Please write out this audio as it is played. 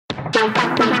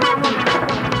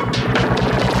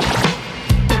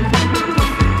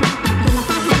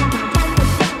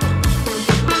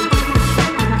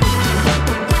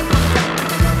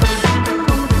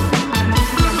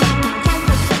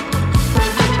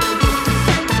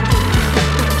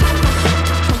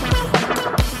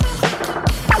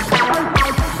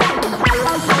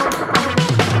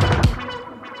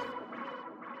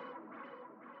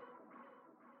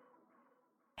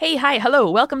Hey, hi, hello,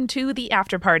 welcome to the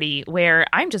Afterparty, where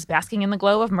I'm just basking in the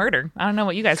glow of murder. I don't know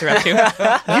what you guys are up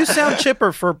to. You sound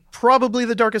chipper for probably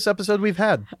the darkest episode we've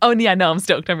had. Oh, yeah, no, I'm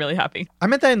stoked. I'm really happy. I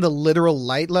meant that in the literal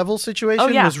light level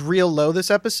situation was real low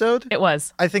this episode. It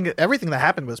was. I think everything that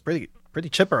happened was pretty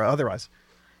chipper otherwise.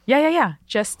 Yeah.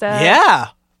 Just, Yeah.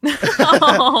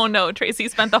 Oh, no, Tracy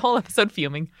spent the whole episode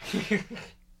fuming.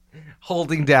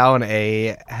 Holding down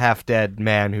a half-dead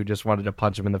man who just wanted to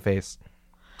punch him in the face.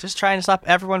 Just trying to stop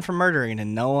everyone from murdering,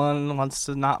 and no one wants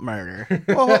to not murder.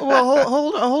 well,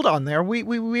 hold on there.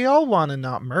 We all want to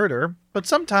not murder, but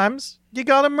sometimes you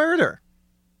gotta murder.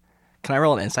 Can I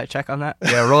roll an insight check on that?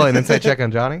 Yeah, roll an insight check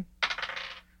on Johnny.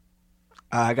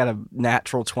 I got a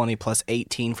natural 20 plus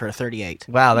 18 for a 38.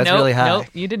 Wow, that's really high. Nope,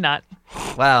 you did not.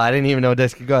 Wow, I didn't even know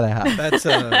this could go that high.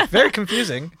 That's very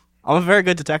confusing. I'm a very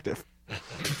good detective.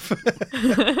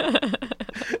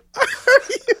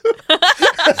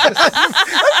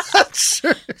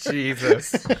 Sure.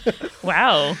 Jesus.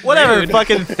 Wow. Whatever, rude.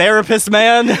 fucking therapist,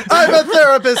 man. I'm a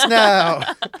therapist now.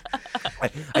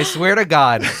 I swear to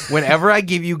God, whenever I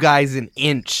give you guys an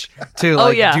inch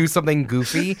to do something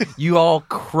goofy, you all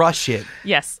crush it.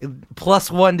 Yes.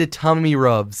 +1 to tummy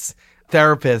rubs,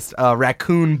 therapist,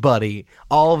 raccoon buddy,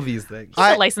 all of these things.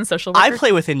 He's a licensed social worker. I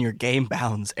play within your game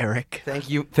bounds, Eric. Thank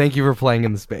you for playing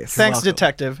in the space. Thanks,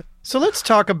 detective. So let's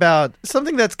talk about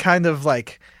something that's kind of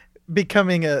like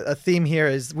becoming a theme here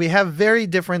is we have very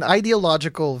different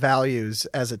ideological values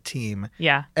as a team.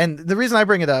 Yeah. And the reason I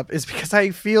bring it up is because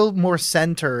I feel more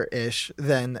center-ish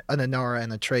than an Inara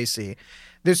and a Tracy.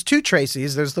 There's two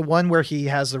Tracys. There's the one where he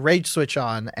has the rage switch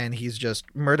on and he's just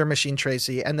murder machine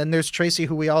Tracy. And then there's Tracy,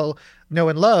 who we all know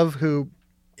and love, who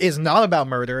is not about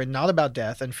murder and not about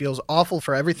death and feels awful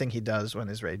for everything he does when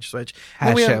his rage switch.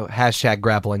 Hashtag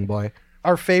grappling boy.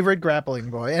 Our favorite grappling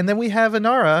boy. And then we have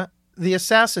Inara, the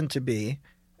assassin-to-be.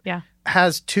 Yeah.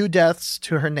 Has 2 deaths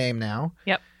to her name now.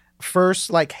 Yep. First,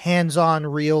 like, hands-on,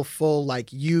 real, full,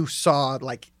 like, you saw,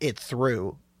 like, it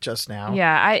through just now.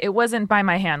 Yeah, it wasn't by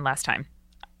my hand last time.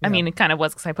 I mean, it kind of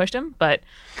was because I pushed him, but...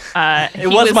 it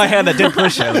was my hand that did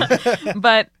push him.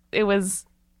 But it was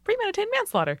premeditated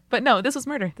manslaughter. But no, this was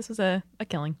murder. This was a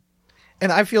killing.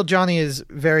 And I feel Johnny is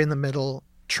very in the middle,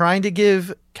 trying to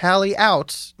give Callie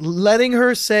outs, letting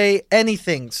her say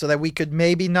anything so that we could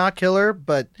maybe not kill her.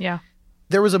 But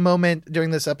there was a moment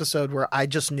during this episode where I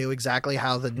just knew exactly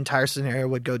how the entire scenario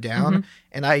would go down.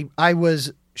 Mm-hmm. And I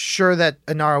was sure that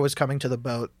Inara was coming to the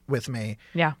boat with me.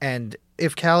 Yeah. And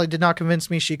if Callie did not convince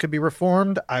me she could be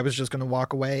reformed, I was just going to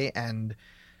walk away and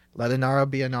let Inara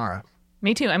be Inara.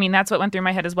 Me too. I mean, that's what went through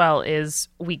my head as well, is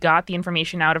we got the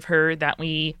information out of her that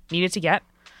we needed to get.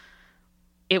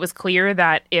 It was clear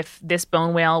that if this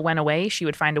bone whale went away, she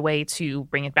would find a way to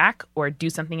bring it back or do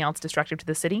something else destructive to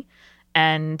the city.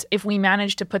 And if we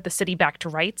manage to put the city back to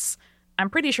rights, I'm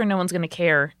pretty sure no one's going to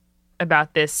care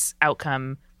about this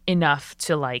outcome enough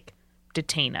to, like,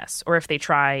 detain us. Or if they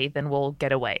try, then we'll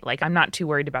get away. Like, I'm not too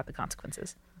worried about the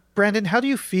consequences. Brandon, how do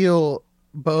you feel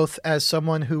both as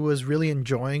someone who was really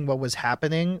enjoying what was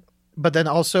happening, but then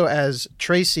also as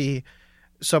Tracy,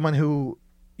 someone who,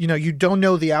 you know, you don't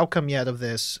know the outcome yet of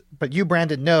this, but you,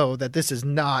 Brandon, know that this is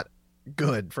not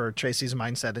good for Tracy's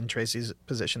mindset and Tracy's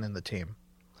position in the team?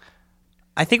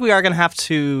 I think we are going to have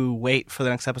to wait for the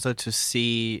next episode to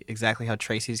see exactly how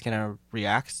Tracy's going to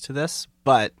react to this.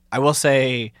 But I will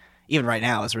say, even right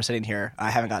now, as we're sitting here, I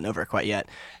haven't gotten over it quite yet.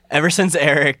 Ever since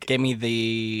Eric gave me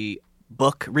the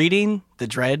book reading, the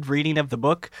dread reading of the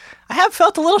book, I have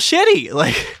felt a little shitty.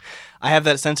 Like, I have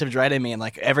that sense of dread in me, and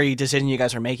like every decision you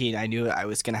guys are making, I knew I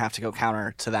was going to have to go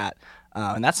counter to that.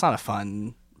 And that's not a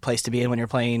fun place to be in when you're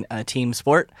playing a team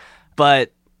sport.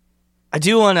 But I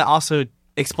do want to also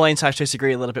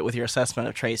explain/disagree a little bit with your assessment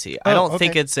of Tracy. I don't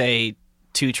think it's a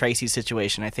two Tracy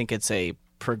situation. I think it's a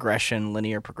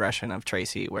linear progression of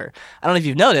Tracy, where I don't know if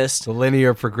you've noticed. The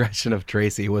linear progression of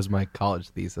Tracy was my college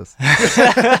thesis.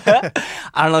 I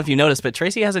don't know if you noticed, but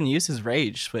Tracy hasn't used his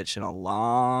rage switch in a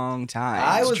long time.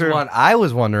 I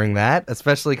was wondering that,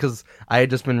 especially because I had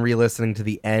just been re-listening to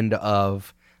the end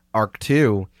of Arc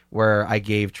 2, where I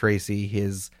gave Tracy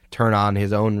his turn on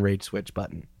his own rage switch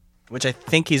button. Which I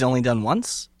think he's only done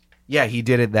once. Yeah, he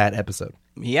did it that episode.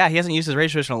 Yeah, he hasn't used his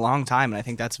rage switch in a long time, and I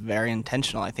think that's very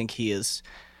intentional. I think he is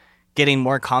getting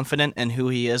more confident in who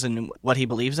he is and what he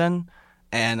believes in,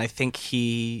 and I think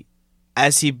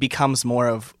as he becomes more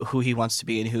of who he wants to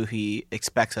be and who he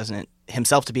expects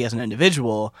himself to be as an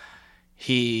individual,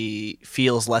 he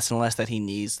feels less and less that he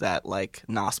needs that like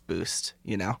NOS boost,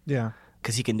 Yeah.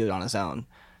 because he can do it on his own.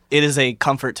 It is a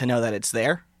comfort to know that it's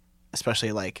there,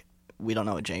 especially like we don't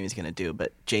know what Jamie's going to do,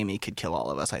 but Jamie could kill all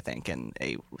of us, I think, in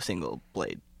a single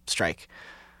blade strike.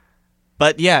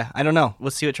 But yeah, I don't know.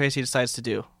 Let's see what Tracy decides to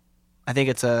do. I think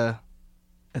it's an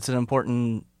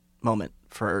important moment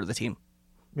for the team.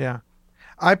 Yeah.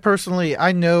 I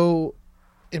know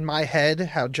in my head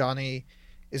how Johnny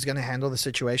is going to handle the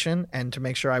situation, and to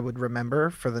make sure I would remember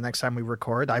for the next time we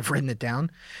record, I've written it down.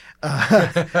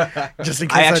 Just in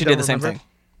case I actually don't did the same remember. thing.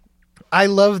 I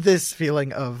love this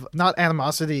feeling of not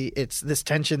animosity, it's this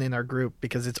tension in our group,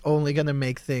 because it's only going to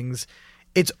make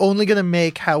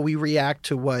how we react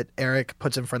to what Eric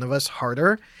puts in front of us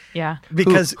harder. Yeah.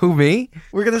 Because who me?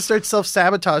 we're going to start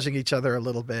self-sabotaging each other a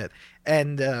little bit.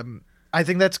 And I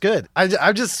think that's good.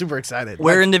 I'm just super excited.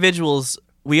 We're individuals.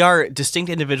 We are distinct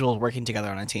individuals working together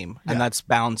on a team, and that's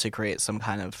bound to create some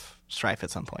kind of strife at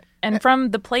some point. And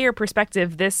from the player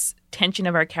perspective, this tension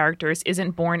of our characters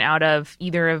isn't born out of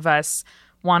either of us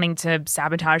wanting to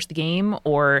sabotage the game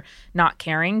or not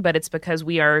caring, but it's because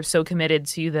we are so committed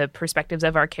to the perspectives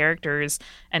of our characters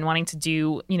and wanting to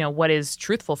do, what is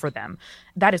truthful for them.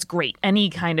 That is great. Any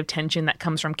kind of tension that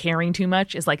comes from caring too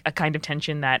much is like a kind of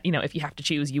tension that, if you have to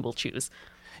choose, you will choose.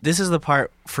 This is the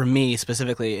part for me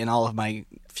specifically in all of my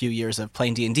few years of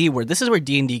playing D&D where this is where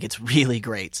D&D gets really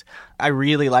great. I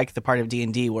really like the part of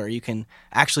D&D where you can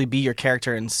actually be your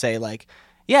character and say like,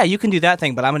 yeah, you can do that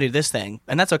thing, but I'm going to do this thing.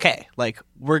 And that's okay. Like,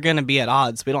 we're going to be at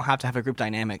odds. We don't have to have a group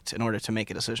dynamic in order to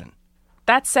make a decision.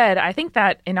 That said, I think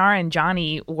that Inara and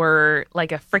Johnny were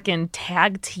like a freaking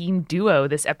tag team duo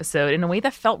this episode in a way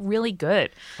that felt really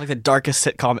good. Like the darkest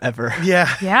sitcom ever. Yeah.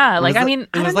 Yeah, like, It I was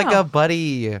don't like know. a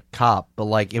buddy cop, but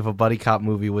like if a buddy cop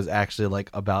movie was actually like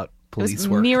about It was police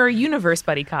work. Mirror Universe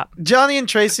Buddy Cop. Johnny and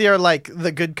Tracy are like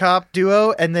the good cop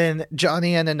duo, and then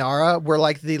Johnny and Inara were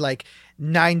like the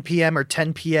 9 p.m. or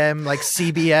 10 p.m. like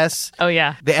CBS. Oh,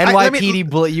 yeah. The let me- NYPD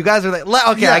bullet. You guys are like,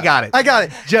 okay, Yeah, I got it. I got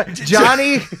it.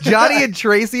 Johnny and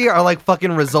Tracy are like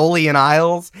fucking Rizzoli and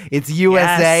Isles. It's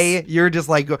USA. Yes. You're just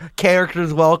like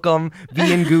characters welcome,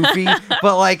 being goofy.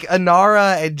 But like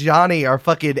Inara and Johnny are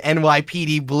fucking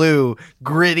NYPD Blue,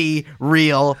 gritty,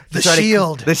 real. The Trying to-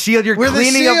 Shield. The Shield. You're We're the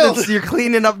cleaning up. Shield. You're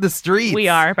cleaning up the streets. We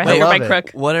are, by I hook or by love it.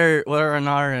 crook. What are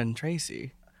Anara and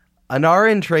Tracy?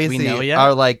 Inara and Tracy We know yet?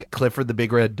 are like Clifford the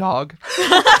Big Red Dog.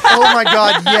 Oh my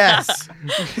God, yes.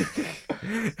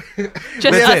 Just That's us it,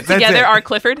 that's together it. are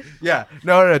Clifford. Yeah.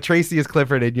 No. Tracy is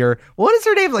Clifford, and you're what is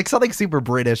her name? Like something super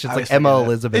British. It's I like always Emma forget it.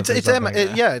 Elizabeth. It's or Emma. something like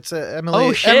that. Yeah, it's Emily.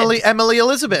 Oh, shit. Emily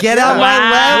Elizabeth. Get yeah. out my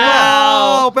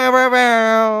Wow. level. Bow, bow,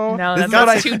 bow. No, This is that's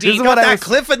what too this deep. is Got what I that was-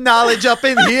 Clifford knowledge up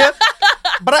in here.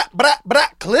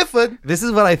 Clifford. This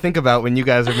is what I think about when you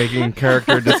guys are making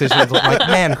character decisions. I'm like,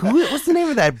 man, what's the name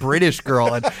of that British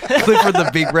girl? And Clifford the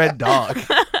Big Red Dog.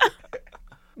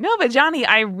 No, but Johnny,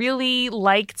 I really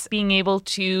liked being able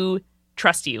to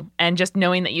trust you and just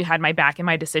knowing that you had my back in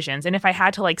my decisions. And if I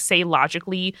had to say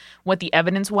logically what the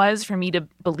evidence was for me to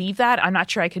believe that, I'm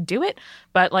not sure I could do it.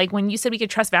 But when you said we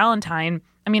could trust Valentine,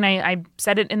 I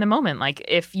said it in the moment.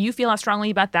 If you feel as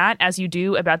strongly about that as you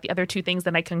do about the other two things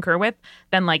that I concur with,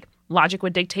 then logic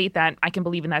would dictate that I can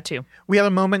believe in that too. We had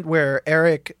a moment where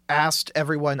Eric asked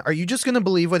everyone, "Are you just going to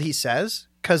believe what he says?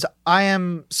 Because I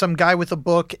am some guy with a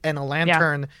book and a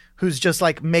lantern who's just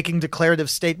making declarative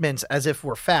statements as if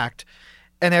we're fact."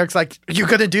 And Eric's like, "You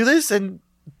going to do this?" And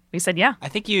We said, yeah. I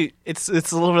think it's a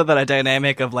little bit of that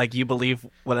dynamic of you believe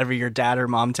whatever your dad or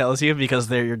mom tells you because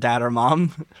they're your dad or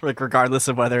mom, regardless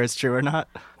of whether it's true or not.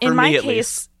 For me, at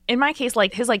least. In my case,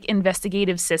 his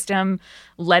investigative system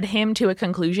led him to a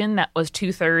conclusion that was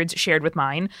 2/3 shared with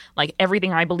mine.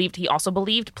 Everything I believed, he also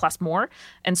believed, plus more.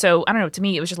 And so, I don't know, to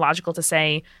me, it was just logical to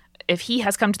say, if he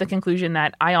has come to the conclusion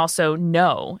that I also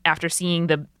know after seeing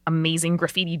the amazing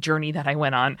graffiti journey that I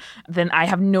went on, then I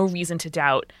have no reason to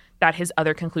doubt that his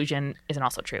other conclusion isn't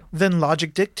also true. then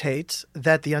logic dictates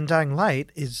that the Undying Light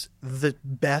is the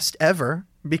best ever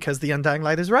because the Undying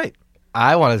Light is right.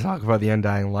 I want to talk about the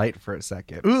Undying Light for a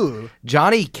second. Ooh,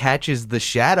 Johnny catches the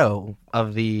shadow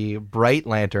of the bright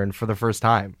lantern for the first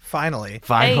time. finally.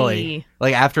 Finally.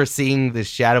 Hey. After seeing this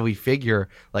shadowy figure,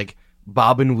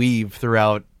 bob and weave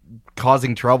throughout,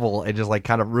 causing trouble and just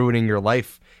kind of ruining your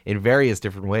life in various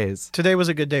different ways. Today was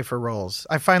a good day for rolls.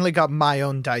 I finally got my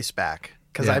own dice back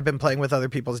because Yeah. I've been playing with other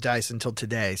people's dice until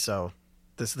today. So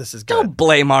This is good. Don't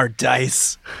blame our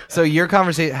dice. So your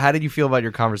conversation, how did you feel about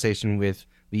your conversation with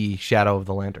the Shadow of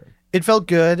the Lantern? It felt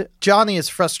good. Johnny is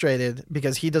frustrated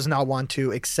because he does not want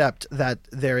to accept that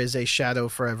there is a shadow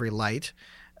for every light,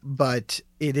 but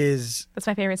it is... That's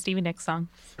my favorite Stevie Nicks song.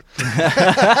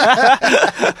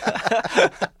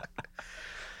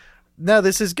 No,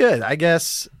 this is good. I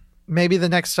guess maybe the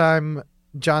next time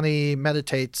Johnny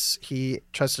meditates, he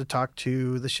tries to talk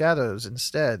to the shadows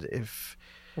instead.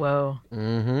 Whoa.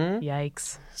 Mm-hmm.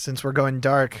 Yikes. Since we're going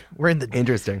dark, we're in the...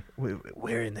 Interesting.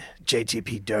 We're in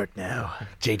JTP dark now.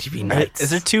 JTP Knights. Is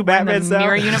there two Batmans now?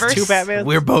 mirror universe? Two Batmans?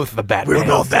 We're both the Batman.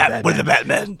 We're the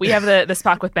Batman. We have the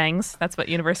Spock with bangs. That's what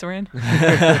universe we're in.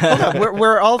 Hold on,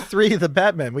 we're all three the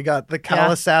Batman. We got the Cal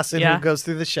Yeah. assassin Yeah. who goes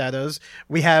through the shadows.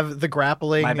 We have the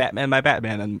grappling. My Batman, and my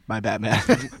Batman.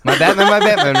 My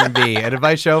Batman would be an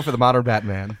advice show for the modern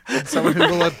Batman. Someone who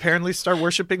will apparently start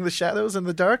worshiping the shadows in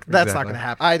the dark. That's not Exactly. going to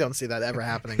happen. I don't see that ever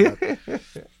happening. But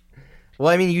Well,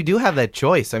 I mean, you do have that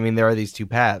choice. I mean, there are these two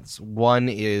paths. One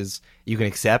is you can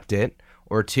accept it,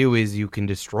 or two is you can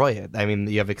destroy it. I mean,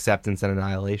 you have acceptance and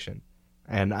annihilation.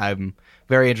 And I'm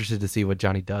very interested to see what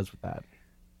Johnny does with that.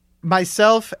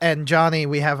 myself and Johnny,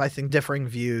 we have, I think, differing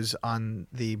views on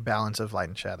the balance of light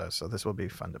and shadow. So this will be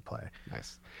fun to play.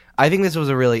 Nice. I think this was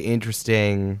a really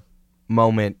interesting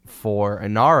moment for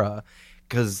Inara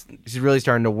because she's really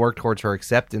starting to work towards her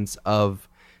acceptance of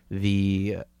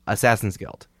the Assassin's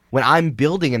Guild. When I'm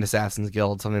building an Assassin's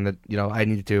Guild, something that, you know, I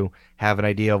need to have an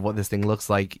idea of what this thing looks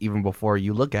like even before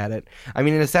you look at it. I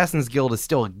mean, an Assassin's Guild is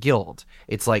still a guild.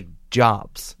 It's like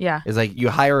jobs. Yeah. It's like you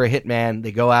hire a hitman,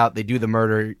 they go out, they do the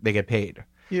murder, they get paid.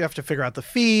 You have to figure out the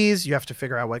fees. You have to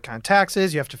figure out what kind of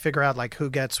taxes. You have to figure out like who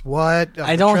gets what.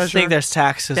 I don't think there's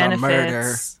taxes on murder.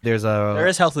 Benefits. There's a... There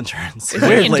is health insurance. Is there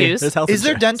Weirdly, dues? there's health Is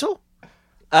there insurance. dental?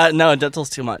 No, dental's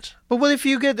too much. But what if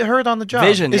you get hurt on the job?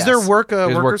 Vision, Is there yes. work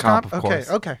There's workers' work comp, comp? of Okay, course.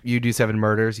 okay. You do 7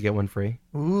 murders, you get 1 free.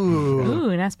 Ooh.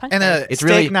 Ooh, nice punch. And card. a It's steak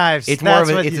really knives. It's more That's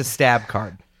of a what it's you- a stab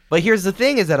card. But here's the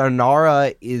thing: is that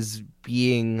Inara is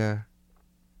being,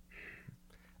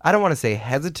 I don't want to say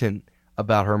hesitant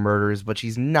about her murders, but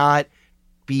she's not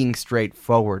being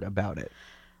straightforward about it.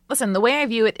 Listen, the way I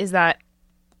view it is that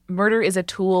murder is a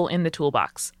tool in the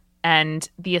toolbox. And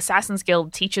the Assassin's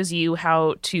Guild teaches you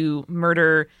how to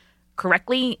murder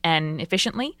correctly and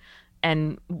efficiently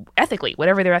and ethically,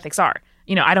 whatever their ethics are.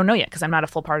 You know, I don't know yet because I'm not a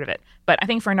full part of it. But I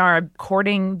think for Nara,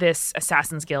 courting this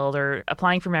Assassin's Guild or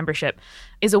applying for membership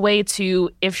is a way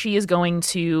to, if she is going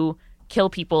to kill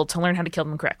people, to learn how to kill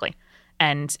them correctly.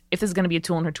 And if this is going to be a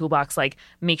tool in her toolbox, like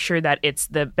make sure that it's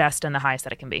the best and the highest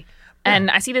that it can be.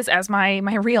 And I see this as my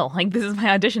reel. Like this is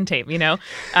my audition tape, you know?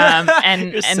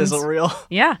 And Your sizzle reel.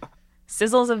 yeah,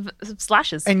 sizzles of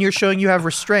slashes. And you're showing you have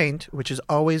restraint, which is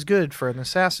always good for an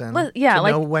assassin. Well, yeah, to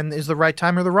like- know when is the right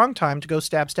time or the wrong time to go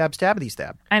stab, stab, stabbity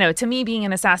stab. I know. To me, being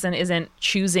an assassin isn't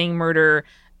choosing murder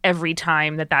every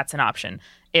time that's an option.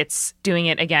 It's doing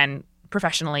it, again,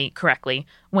 professionally, correctly,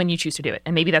 when you choose to do it.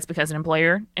 And maybe that's because an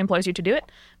employer employs you to do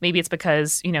it. Maybe it's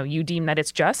because, you know, you deem that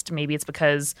it's just. Maybe it's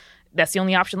because that's the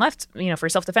only option left, you know, for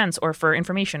self-defense or for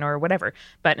information or whatever.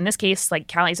 But in this case,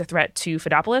 like, Callie is a threat to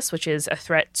Fidopolis, which is a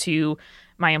threat to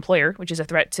my employer, which is a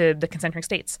threat to the concentric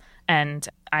states. And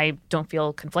I don't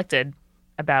feel conflicted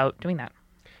about doing that.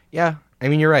 Yeah, I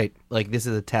mean, you're right. Like, this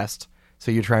is a test.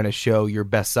 So you're trying to show your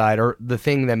best side or the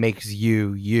thing that makes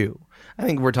you, you. I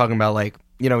think we're talking about, like,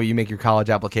 you know, you make your college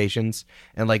applications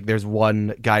and, like, there's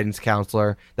one guidance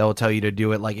counselor that will tell you to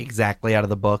do it, like, exactly out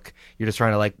of the book. You're just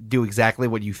trying to, like, do exactly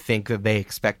what you think that they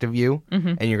expect of you.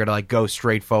 Mm-hmm. And you're going to, like, go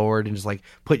straight forward and just, like,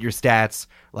 put your stats,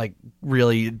 like,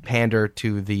 really pander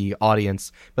to the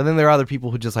audience. But then there are other people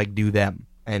who just, like, do them.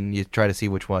 And you try to see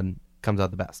which one comes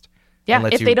out the best. Yeah, And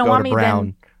lets if you they don't go want to me, Brown,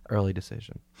 then early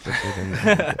decision. Which we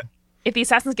didn't do. if the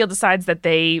Assassin's Guild decides that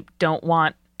they don't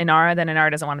want Inara, then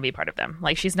Inara doesn't want to be a part of them.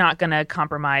 Like, she's not going to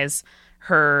compromise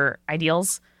her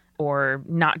ideals or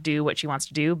not do what she wants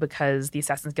to do because the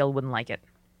Assassin's Guild wouldn't like it.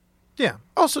 Yeah.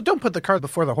 Also, don't put the cart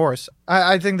before the horse.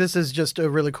 I think this is just a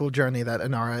really cool journey that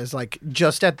Inara is like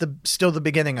just at still the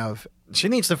beginning of. She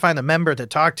needs to find a member to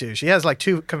talk to. She has like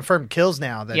 2 confirmed kills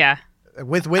now that Yeah.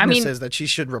 with witnesses that she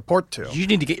should report to. You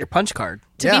need to get your punch card.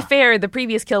 To Yeah. be fair, the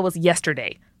previous kill was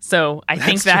yesterday. So I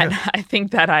think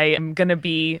That's that I am going to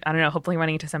be, I don't know, hopefully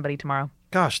running into somebody tomorrow.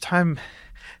 Gosh, time.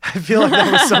 I feel like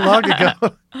that was so long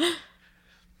ago.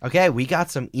 Okay, we got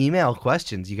some email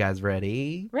questions. You guys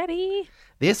ready? Ready?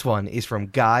 This one is from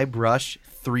Guy Brush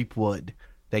Threepwood.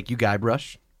 Thank you, Guy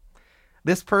Brush.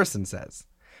 This person says,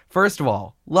 first of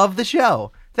all, love the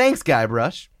show. Thanks, Guy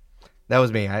Brush. That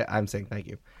was me. I'm saying thank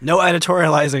you. No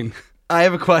editorializing. I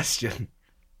have a question.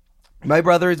 My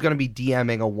brother is going to be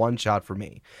DMing a one-shot for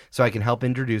me, so I can help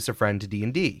introduce a friend to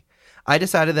D&D. I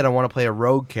decided that I want to play a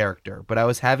rogue character, but I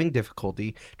was having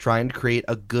difficulty trying to create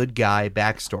a good guy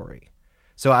backstory.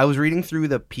 So I was reading through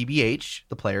the PBH,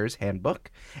 the player's handbook,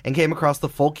 and came across the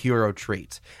folk hero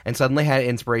trait, and suddenly had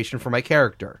inspiration for my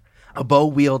character. A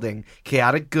bow-wielding,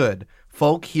 chaotic good,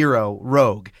 folk hero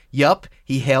rogue. Yup,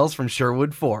 he hails from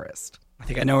Sherwood Forest. I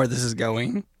think I know where this is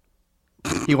going.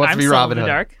 He wants I'm to be still Robin in the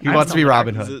Hood. dark. He I'm wants to still be in the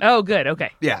Robin dark. Hood. Oh, good.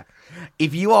 Okay. Yeah.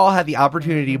 If you all had the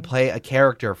opportunity to play a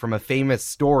character from a famous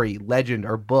story, legend,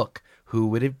 or book, who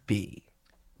would it be?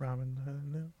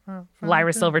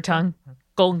 Lyra Silvertongue,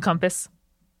 Golden Compass,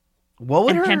 What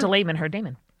would and her... Pantalaimon, her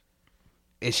daemon.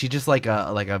 Is she just like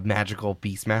a magical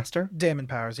beastmaster? Daemon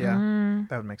powers, yeah.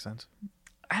 That would make sense.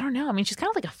 I don't know. I mean, she's kind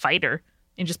of like a fighter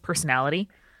in just personality.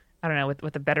 I don't know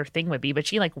what the better thing would be, but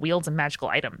she like wields a magical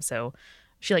item. So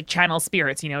she like channels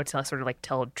spirits, to sort of like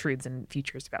tell truths and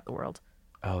futures about the world.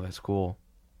 Oh, that's cool.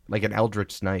 Like an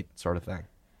Eldritch Knight sort of thing.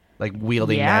 Like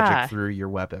wielding Yeah. magic through your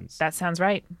weapons. That sounds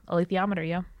right. Alethiometer,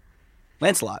 yeah.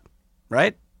 Lancelot,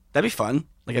 right? That'd be fun.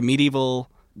 Like a medieval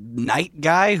knight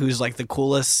guy who's like the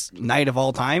coolest knight of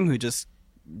all time who just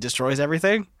destroys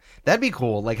everything. That'd be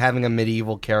cool. Like having a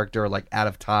medieval character like out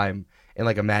of time in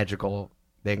like a magical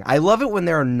thing. I love it when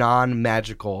there are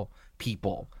non-magical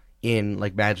people in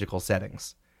like magical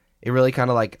settings. It really kind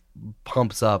of like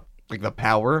pumps up like the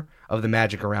power of the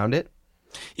magic around it.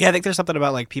 Yeah, I think there's something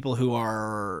about like people who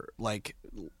are like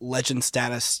legend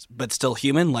status but still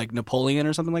human, like Napoleon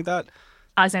or something like that.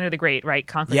 Alexander the Great, right?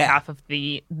 Conquered Yeah. half of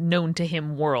the known to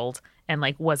him world and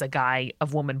like was a guy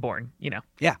of woman born,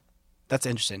 Yeah, that's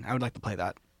interesting. I would like to play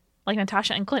that. like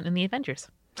Natasha and Clint in the Avengers.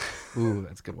 Ooh,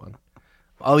 that's a good one.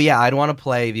 Oh yeah, I'd want to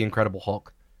play the Incredible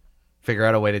Hulk. Figure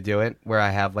out a way to do it where I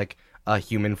have like a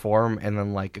human form and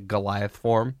then like a Goliath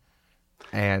form.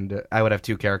 And I would have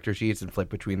 2 character sheets and flip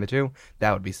between the 2.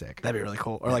 That would be sick. That'd be really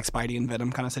cool. Or like Spidey and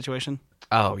Venom kind of situation.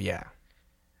 Oh yeah.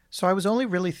 So I was only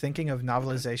really thinking of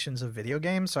novelizations of video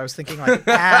games. So I was thinking like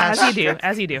Ash,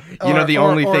 As you do. You know the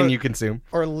only or- thing you consume.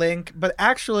 or Link. But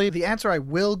actually, the answer I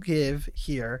will give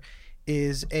here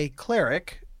is a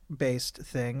cleric-based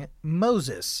thing,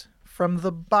 Moses from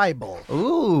the Bible.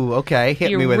 Ooh, okay. Hit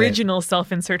The me with it. original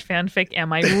self-insert fanfic,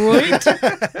 am I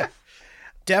right?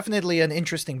 Definitely an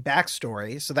interesting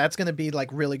backstory. So that's going to be like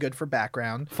really good for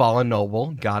background. Fallen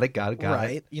noble. Got it.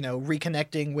 Right,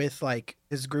 reconnecting with like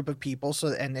his group of people, so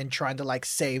and trying to like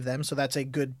save them, so that's a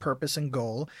good purpose and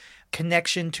goal.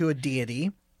 Connection to a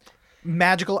deity,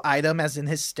 magical item as in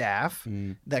his staff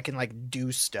that can like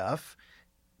do stuff,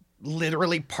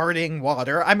 literally parting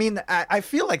water. I mean, I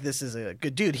feel like this is a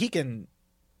good dude. He can.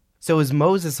 So is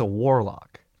Moses a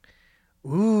warlock?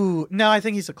 Ooh, no, I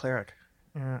think he's a cleric.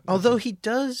 Although he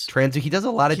does. He does a lot of He does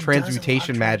a lot of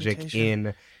transmutation magic transmutation.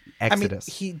 in Exodus.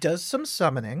 I mean, he does some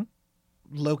summoning,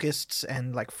 locusts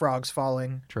and like frogs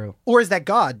falling. True. Or is that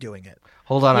God doing it?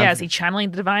 Hold on. Yeah, is he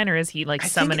channeling the divine or is he like I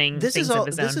think summoning this things is all of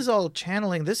his own? this is all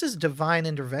channeling. This is divine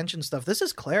intervention stuff. This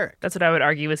is cleric. That's what I would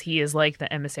argue is he is like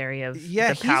the emissary of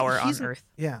Yeah, the power he's on Earth.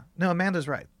 Yeah, no, Amanda's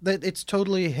right. That it's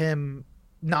totally him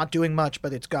not doing much,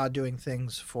 but it's God doing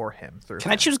things for him through. Can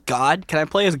I him. choose God? Can I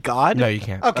play as God? No, you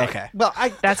can't. Okay. Well,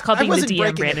 That's called I being the wasn't DM,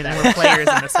 breaking Brandon, it and we're players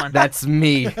in this one. That's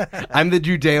me. I'm the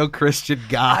Judeo-Christian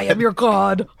God. I am your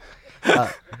god.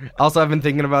 Also, I've been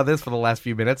thinking about this for the last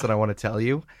few minutes, and I want to tell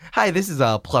you. Hi, this is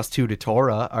 +2 to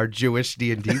Torah, our Jewish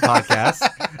D&D podcast.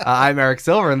 I'm Eric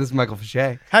Silver, and this is Michael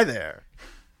Fichet. Hi there.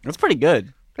 That's pretty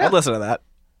good. I'd listen to that.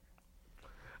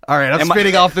 All right, I'm Am I-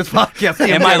 spinning off this podcast.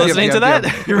 Am I listening to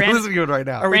that? You're Brand- listening to it right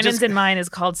now. Brandon's in mine is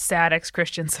called Sad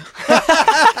Ex-Christians.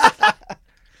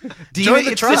 Join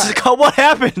the tribe. This is called What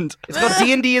Happened. It's called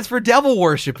D&D is for devil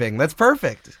worshipping. That's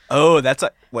perfect. Oh, that's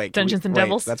a wait. Dungeons and wait,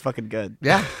 Devils? That's fucking good.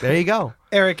 Yeah, there you go.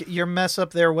 Eric, your mess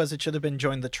up there was it should have been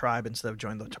join the tribe instead of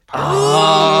join the party.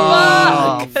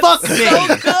 Oh, fuck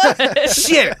me.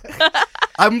 Shit.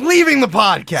 I'm leaving the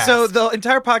podcast. So the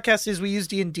entire podcast is we use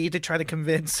D&D to try to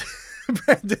convince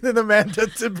Brandon and Amanda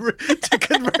to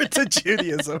convert to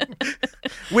Judaism.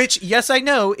 Which, yes, I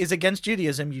know, is against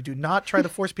Judaism. You do not try to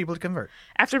force people to convert.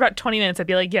 After about 20 minutes, I'd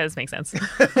be like, yeah, this makes sense.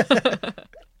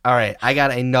 All right, I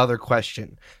got another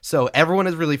question. So everyone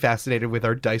is really fascinated with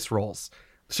our dice rolls.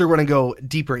 So we're going to go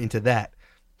deeper into that.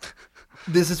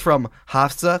 This is from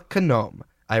Hafsa Kanom.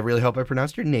 I really hope I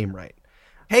pronounced your name right.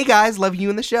 Hey guys, love you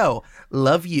in the show.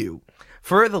 Love you.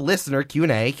 For the listener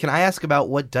Q&A, can I ask about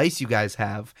what dice you guys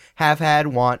have had,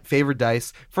 want, favorite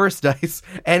dice, first dice,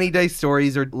 any dice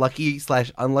stories, or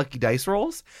lucky/unlucky dice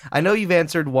rolls? I know you've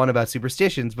answered one about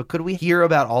superstitions, but could we hear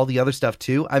about all the other stuff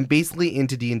too? I'm basically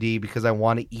into D&D because I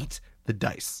want to eat the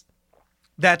dice.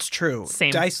 That's true.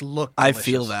 Same. Dice look I delicious.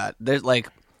 feel that. There's like,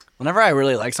 whenever I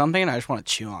really like something, I just want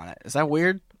to chew on it. Is that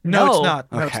weird? No, No. it's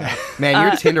not. No, Okay. it's not. Man,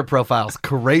 your Tinder profile's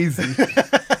crazy.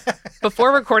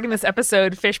 Before recording this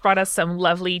episode, Fish brought us some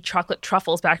lovely chocolate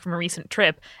truffles back from a recent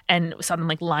trip and saw them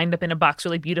like lined up in a box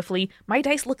really beautifully. My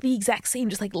dice look the exact same,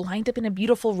 just like lined up in a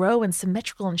beautiful row and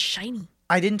symmetrical and shiny.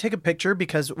 I didn't take a picture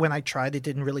because when I tried, it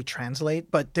didn't really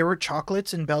translate. But there were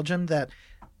chocolates in Belgium that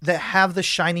have the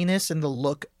shininess and the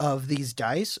look of these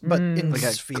dice, but in Like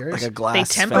spheres. like a glass.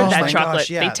 They tempered finish. that my chocolate. gosh,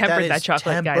 yeah, They tempered that is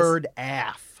chocolate, guys. tempered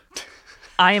AF.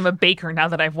 I am a baker now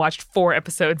that I've watched 4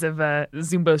 episodes of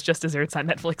Zumbo's Just Desserts on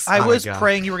Netflix. I my was God.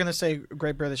 praying you were going to say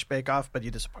Great British Bake Off, but you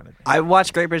disappointed me. I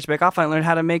watched Great British Bake Off and I learned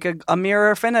how to make a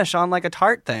mirror finish on like a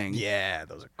tart thing. Yeah,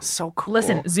 those are cool. So cool.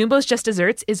 Listen, Zumbo's Just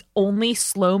Desserts is only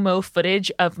slow-mo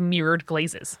footage of mirrored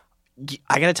glazes.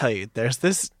 I gotta tell you, there's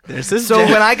this. So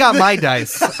when I got my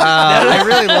dice, I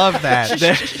really love that.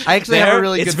 I actually have a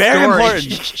really it's good very story.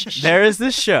 important. There is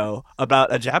this show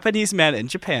about a Japanese man in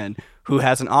Japan who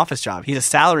has an office job. He's a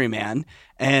salary man,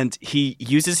 and he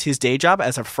uses his day job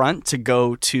as a front to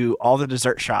go to all the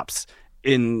dessert shops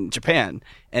in Japan.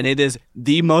 And it is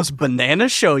the most banana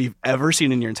show you've ever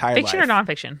seen in your entire life. Fiction or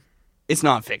nonfiction? It's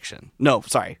nonfiction. No,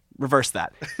 sorry. Reverse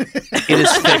that. It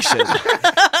is fiction.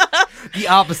 The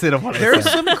opposite of what I There's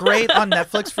said. some great on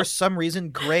Netflix for some reason,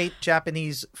 great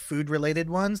Japanese food related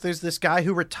ones. There's this guy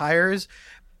who retires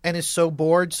and is so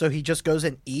bored, so he just goes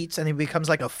and eats, and he becomes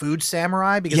like a food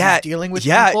samurai because he's dealing with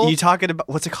people. you talking about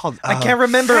what's it called? I can't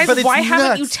remember, Guys, but it's why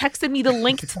haven't you nuts. texted me the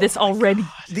link to this already?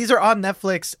 These are on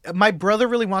Netflix. My brother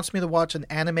really wants me to watch an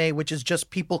anime which is just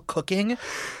people cooking,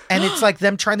 and it's like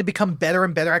them trying to become better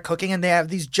and better at cooking, and they have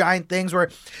these giant things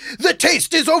where the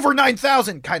taste is over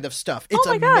 9,000 kind of stuff. It's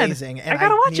my God. amazing, and I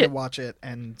gotta watch need it. to watch it.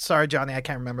 And sorry, Johnny, I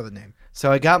can't remember the name. So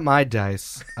I got my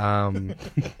dice. I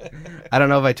don't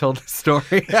know if I told the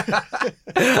story.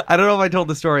 I don't know if I told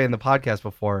the story in the podcast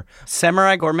before.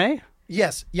 Samurai Gourmet?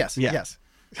 Yes. Yeah. Yes.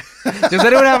 Does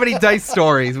anyone have any dice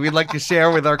stories we'd like to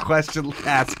share with our question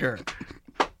asker?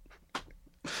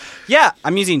 Yeah,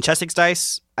 I'm using Chessex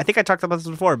dice. I think I talked about this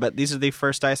before, but these are the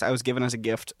first dice I was given as a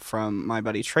gift from my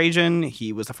buddy Trajan.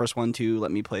 He was the first one to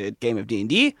let me play a game of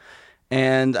D&D,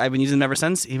 and I've been using them ever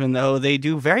since, even though they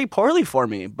do very poorly for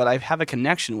me, but I have a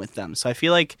connection with them. So I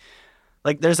feel like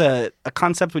there's a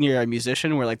concept when you're a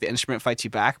musician where like the instrument fights you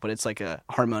back, but it's like a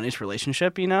harmonious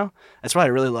relationship, you know? That's what I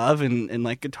really love in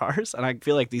like guitars, and I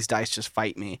feel like these dice just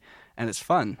fight me, and it's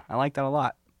fun. I like that a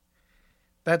lot.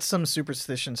 That's some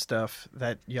superstition stuff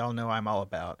that y'all know I'm all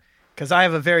about, because I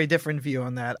have a very different view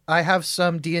on that. I have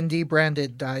some D&D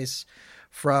branded dice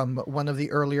from one of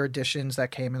the earlier editions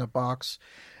that came in a box,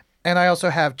 and I also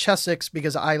have Chessex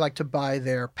because I like to buy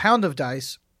their pound of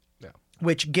dice,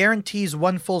 which guarantees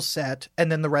one full set,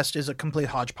 and then the rest is a complete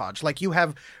hodgepodge. Like you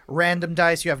have random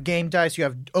dice, you have game dice, you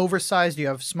have oversized, you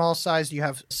have small sized, you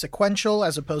have sequential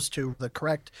as opposed to the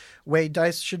correct way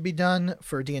dice should be done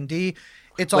for D&D.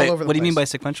 It's all Wait, over the place. what do you mean by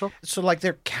sequential? So like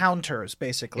they're counters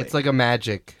basically. It's like a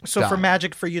magic. So for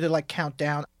Magic, for you to like count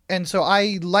down. And so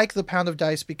I like the pound of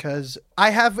dice because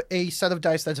I have a set of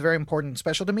dice that's very important and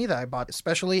special to me that I bought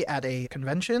especially at a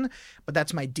convention, but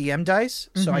that's my DM dice.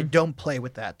 So I don't play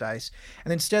with that dice.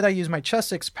 And instead I use my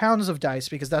Chessex pounds of dice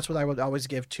because that's what I would always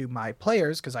give to my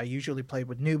players because I usually played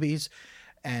with newbies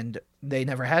and they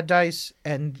never had dice.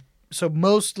 And so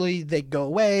mostly they go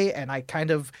away and I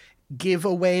kind of give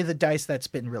away the dice that's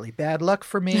been really bad luck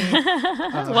for me.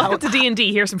 Welcome to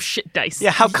D&D. Here's some shit dice.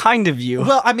 Yeah, how kind of you.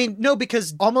 Well, I mean, no,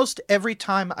 because almost every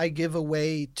time I give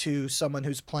away to someone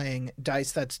who's playing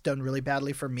dice that's done really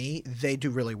badly for me, they do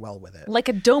really well with it. Like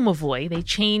a domovoy, they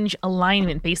change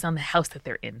alignment based on the house that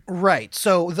they're in. Right.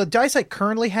 So the dice I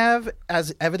currently have,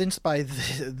 as evidenced by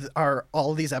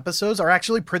all these episodes, are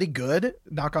actually pretty good,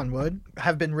 knock on wood,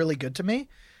 have been really good to me.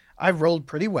 I've rolled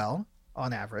pretty well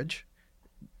on average.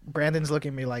 Brandon's looking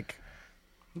at me like,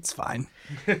 It's fine.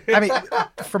 I mean,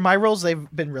 for my rolls, they've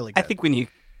been really good. I think when you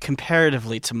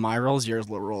comparatively to my rolls, your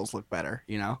rolls look better,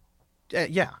 you know?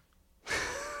 Yeah.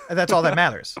 And that's all that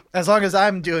matters. As long as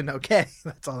I'm doing okay,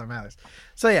 that's all that matters.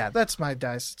 So yeah, that's my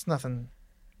dice. It's nothing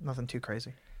too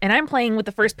crazy. And I'm playing with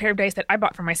the first pair of dice that I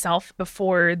bought for myself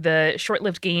before the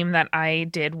short-lived game that I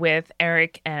did with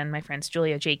Eric and my friends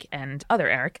Julia, Jake, and other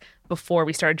Eric before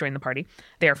we started joining the party.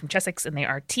 They are from Chessex and they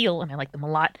are teal and I like them a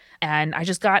lot. And I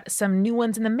just got some new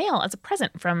ones in the mail as a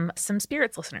present from some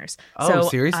Spirits listeners. Oh,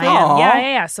 seriously?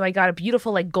 Yeah. So I got a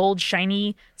beautiful like gold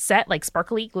shiny set, like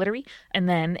sparkly, glittery, and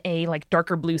then a like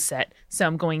darker blue set. So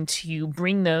I'm going to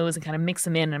bring those and kind of mix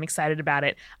them in and I'm excited about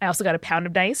it. I also got a pound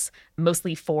of dice,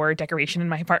 mostly for decoration in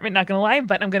my apartment, not gonna lie,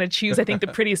 but I'm gonna choose, I think, the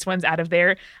prettiest ones out of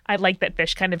there. I like that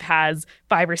Fish kind of has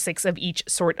 5 or 6 of each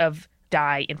sort of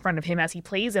die in front of him as he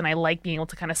plays, and I like being able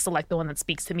to kind of select the one that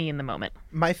speaks to me in the moment.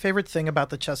 My favorite thing about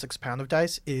the Chessex pound of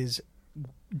dice is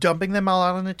dumping them all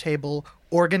out on the table,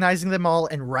 organizing them all,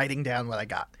 and writing down what I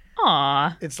got.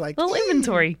 Aw, It's like little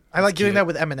inventory. I like doing that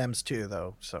with M&Ms too,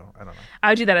 though. So I don't know. I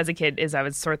would do that as a kid. I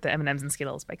would sort the M&Ms and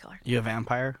Skittles by color. You a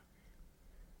vampire?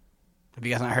 Have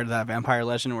you guys not heard of that vampire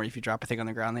legend where if you drop a thing on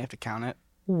the ground, they have to count it?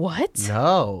 What?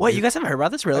 No. What, you guys haven't heard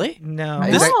about this, really? No.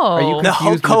 No. Are you The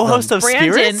confused with co-host of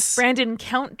Brandon, Spirits? Brandon,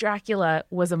 Count Dracula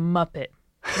was a Muppet.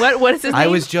 What is his name? I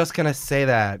was just gonna say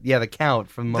that. Yeah, the Count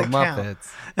from the The Count.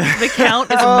 Muppets. The Count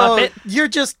is a Oh,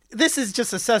 Muppet. this is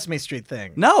just a Sesame Street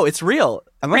thing. No, it's real.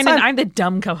 Unless Brandon, I'm, I'm the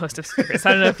dumb co-host of Spirits.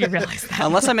 I don't know if you realize that.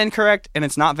 unless I'm incorrect and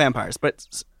it's not vampires, but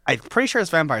I'm pretty sure it's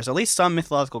vampires. At least some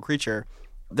mythological creature.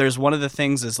 There's one of the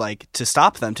things is like to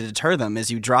stop them, to deter them,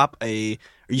 is you drop or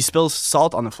you spill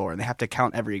salt on the floor and they have to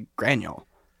count every granule.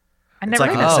 I It's never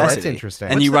like heard a of Oh, that. necessity. that's interesting.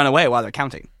 And you run away while they're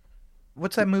counting.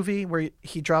 What's that movie where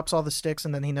he drops all the sticks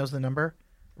and then he knows the number?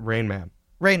 Rain Man.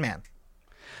 Rain Man.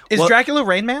 Is Well- Dracula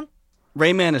Rain Man?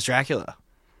 Rain Man is Dracula.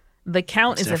 The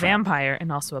Count It's is different. a vampire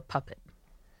and also a puppet.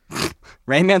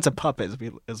 Rain Man's a puppet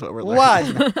is what we're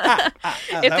learning. One.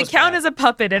 If the Count is a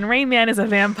puppet and Rain Man is a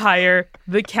vampire,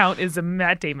 the Count is a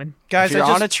Matt Damon. Guys, If you're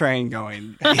I on a just, train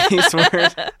going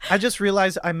eastward, I just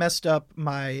realized I messed up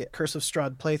my Curse of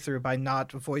Strahd playthrough by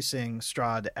not voicing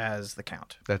Strahd as the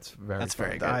Count. That's very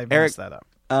very good. I Eric- messed that up.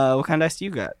 what kind of dice do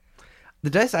you got? The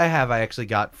dice I have, I actually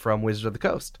got from Wizard of the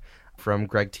Coast, from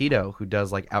Greg Tito, who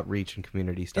does like outreach and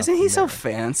community stuff. Isn't he from so there.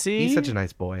 fancy? He's such a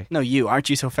nice boy. No, you aren't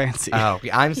you so fancy? Oh,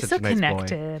 I'm He's such so a nice boy.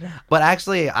 connected. But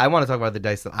actually, I want to talk about the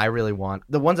dice that I really want.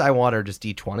 The ones I want are just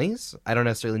D20s. I don't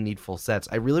necessarily need full sets.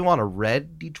 I really want a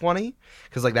red D20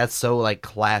 because like that's so like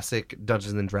classic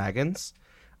Dungeons and Dragons.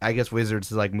 I guess Wizards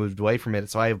has like moved away from it,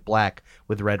 so I have black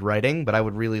with red writing. But I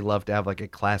would really love to have like a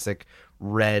classic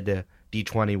red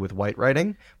D20 with white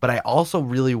writing. But I also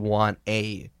really want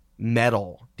a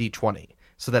metal D20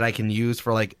 so that I can use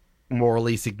for like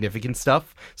morally significant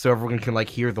stuff, so everyone can like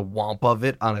hear the womp of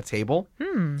it on a table.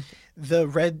 The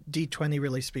red D20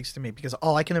 really speaks to me because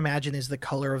all I can imagine is the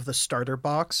color of the starter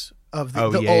box of the,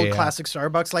 Oh, the yeah, old yeah. classic starter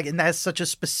box. Like, and that's such a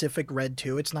specific red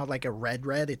too. It's not like a red,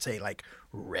 it's a like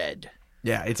red.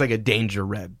 Yeah, it's like a danger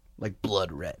red, like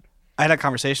blood red. I had a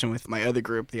conversation with my other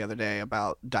group the other day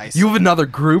about dice. You have another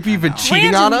group you've been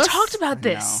cheating Brandon, on we us? talked about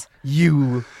this.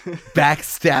 You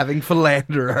backstabbing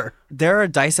philanderer. There are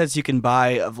dice sets you can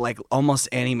buy of like almost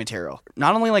any material.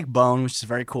 Not only like bone, which is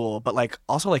very cool, but like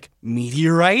also like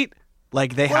meteorite.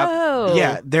 Like they Whoa. have,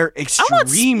 yeah, they're want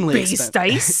extremely space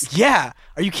expensive. dice. Yeah,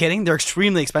 are you kidding? They're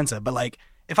extremely expensive. But like,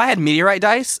 if I had meteorite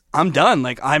dice, I'm done.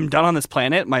 Like I'm done on this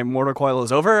planet. My mortal coil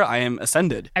is over. I am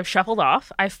ascended. I've shuffled off,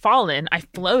 I've fallen, I've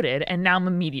floated, and now I'm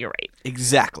a meteorite.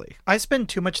 Exactly. I spend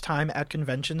too much time at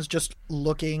conventions just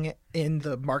looking in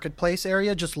the marketplace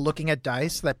area, just looking at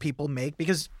dice that people make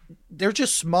because they're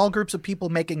just small groups of people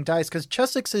making dice. Because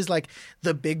Chessex is like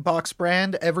the big box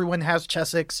brand. Everyone has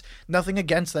Chessex. Nothing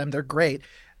against them. They're great.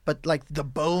 But like the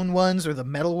bone ones or the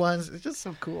metal ones, it's just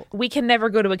so cool. We can never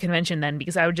go to a convention then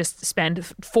because I would just spend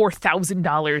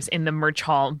 $4,000 in the merch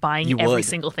hall buying You every would.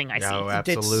 single thing I see. No,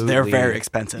 absolutely. They're very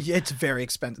expensive. It's very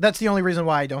expensive. That's the only reason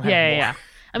why I don't have Yeah, more. yeah.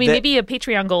 I mean, maybe a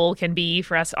Patreon goal can be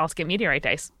for us to also get meteorite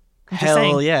dice. I'm just Hell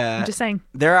saying. yeah. I'm just saying.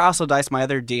 There are also dice. My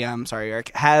other DM, sorry, Eric,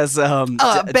 has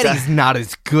Betty's not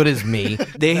as good as me.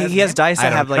 he has dice I that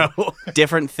don't have like know.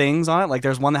 different things on it. Like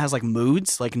there's one that has like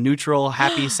moods, like neutral,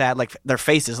 happy, sad, like their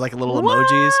faces, like little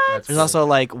emojis. There's also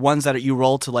like ones that you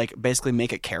roll to like basically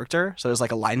make a character. So there's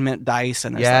like alignment dice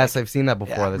and there's Yes, like, I've seen that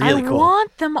before. Yeah, That's really I cool.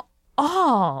 want them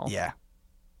all. yeah.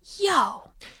 Yo.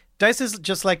 Dice is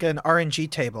just like an RNG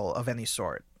table of any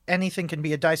sort. Anything can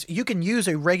be a dice. You can use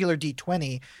a regular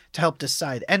D20 to help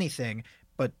decide anything,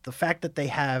 but the fact that they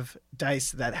have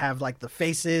dice that have like the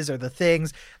faces or the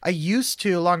things, I used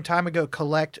to a long time ago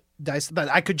collect dice that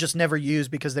I could just never use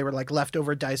because they were like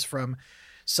leftover dice from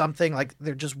something. Like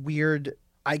they're just weird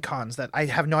icons that I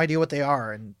have no idea what they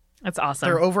are, and That's awesome.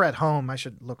 they're over at home. I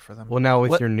should look for them. Well, now with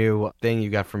What- your new thing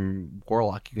you got from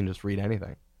Warlock, you can just read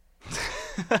anything.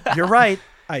 You're right.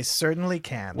 I certainly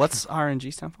can. What's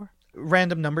RNG stand for?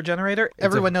 Random number generator?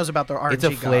 Everyone knows about the RNG It's a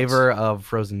gods. flavor of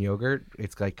frozen yogurt.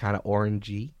 It's like kind of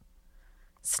orangey.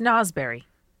 Snozberry.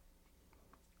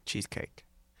 Cheesecake.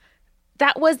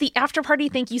 That was the after party.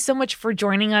 Thank you so much for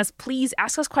joining us. Please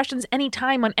ask us questions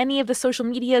anytime on any of the social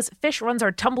medias. Fish runs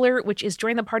our Tumblr, which is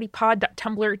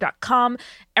jointhepartypod.tumblr.com.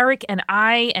 Eric and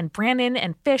I and Brandon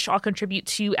and Fish all contribute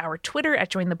to our Twitter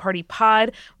at Join the Party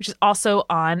Pod, which is also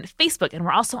on Facebook. And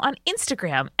we're also on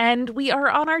Instagram. And we are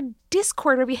on our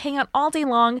Discord where we hang out all day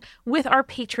long with our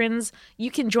patrons. You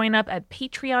can join up at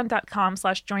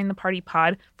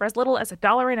patreon.com/jointhepartypod. For as little as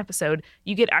 $1 an episode,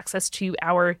 you get access to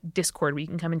our Discord where you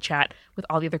can come and chat with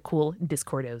all the other cool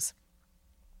Discordos.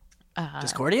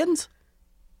 Discordians?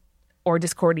 Or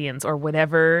Discordians or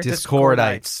whatever.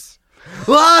 Discordites.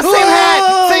 Same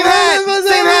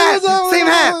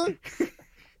hat!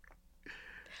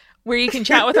 Where you can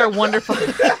chat with our wonderful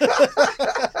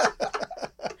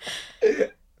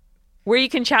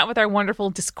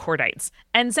Discordites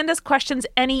and send us questions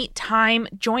anytime.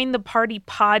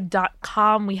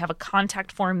 Jointhepartypod.com. We have a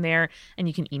contact form there and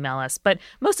you can email us. But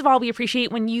most of all, we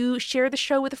appreciate when you share the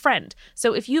show with a friend.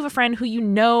 So if you have a friend who you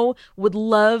know would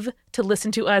love to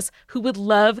listen to us, who would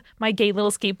love my gay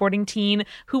little skateboarding teen,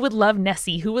 who would love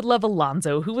Nessie, who would love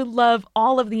Alonzo, who would love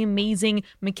all of the amazing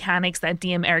mechanics that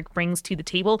DM Eric brings to the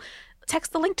table,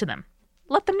 text the link to them.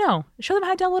 Let them know. Show them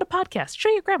how to download a podcast. Show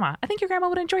your grandma. I think your grandma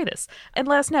would enjoy this. And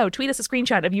let us know. Tweet us a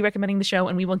screenshot of you recommending the show,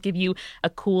 and we will give you a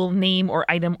cool name or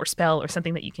item or spell or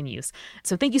something that you can use.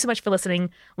 So thank you so much for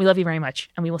listening. We love you very much,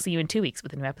 and we will see you in 2 weeks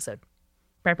with a new episode.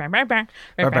 Bye.